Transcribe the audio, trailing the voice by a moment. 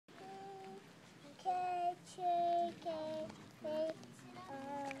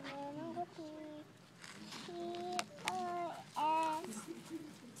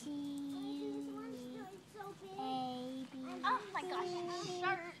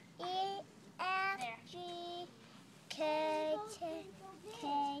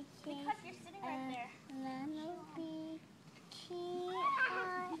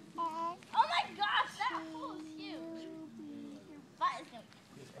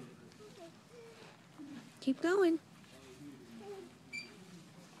Keep going.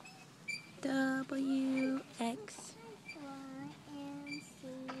 W, X.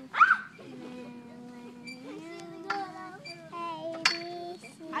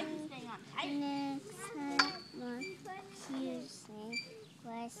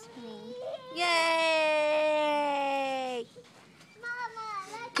 Yay!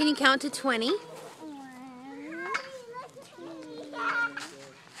 Can you count to 20? 1,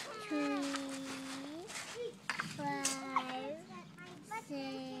 2, 3, 5, 6,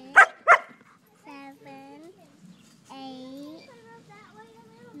 7, 8,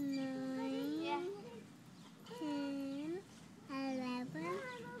 9, 10, 11,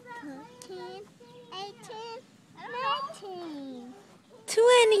 13, 18, 19.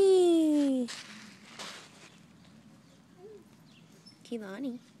 20!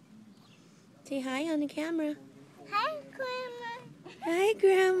 Keelani, say hi on the camera. Hi, Grandma. Hi,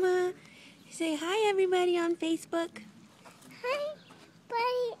 Grandma. Say hi, everybody on Facebook. Hi,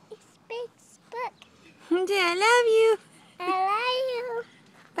 buddy. It's Facebook. Say I love you. I love you.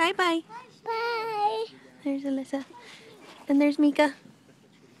 Bye-bye. Bye. There's Alyssa. And there's Mika.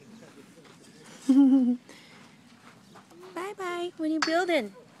 Bye-bye. What are you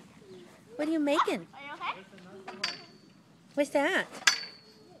building? What are you making? Are you okay? What's that?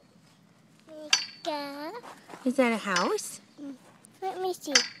 Mika. Is that a house? Let me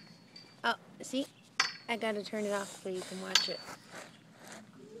see. Oh, see? I gotta turn it off so you can watch it.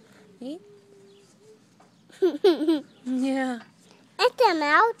 See? Yeah. It's a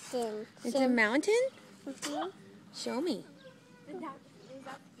mountain. It's a mountain? Mm-hmm. Show me. Is that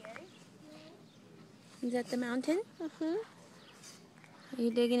scary? Is that the mountain? Mm-hmm. Are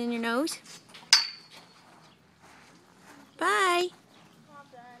you digging in your nose? Bye.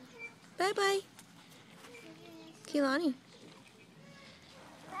 Bye-bye. Keelani,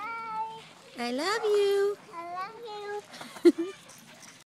 Bye. I love you. I love you.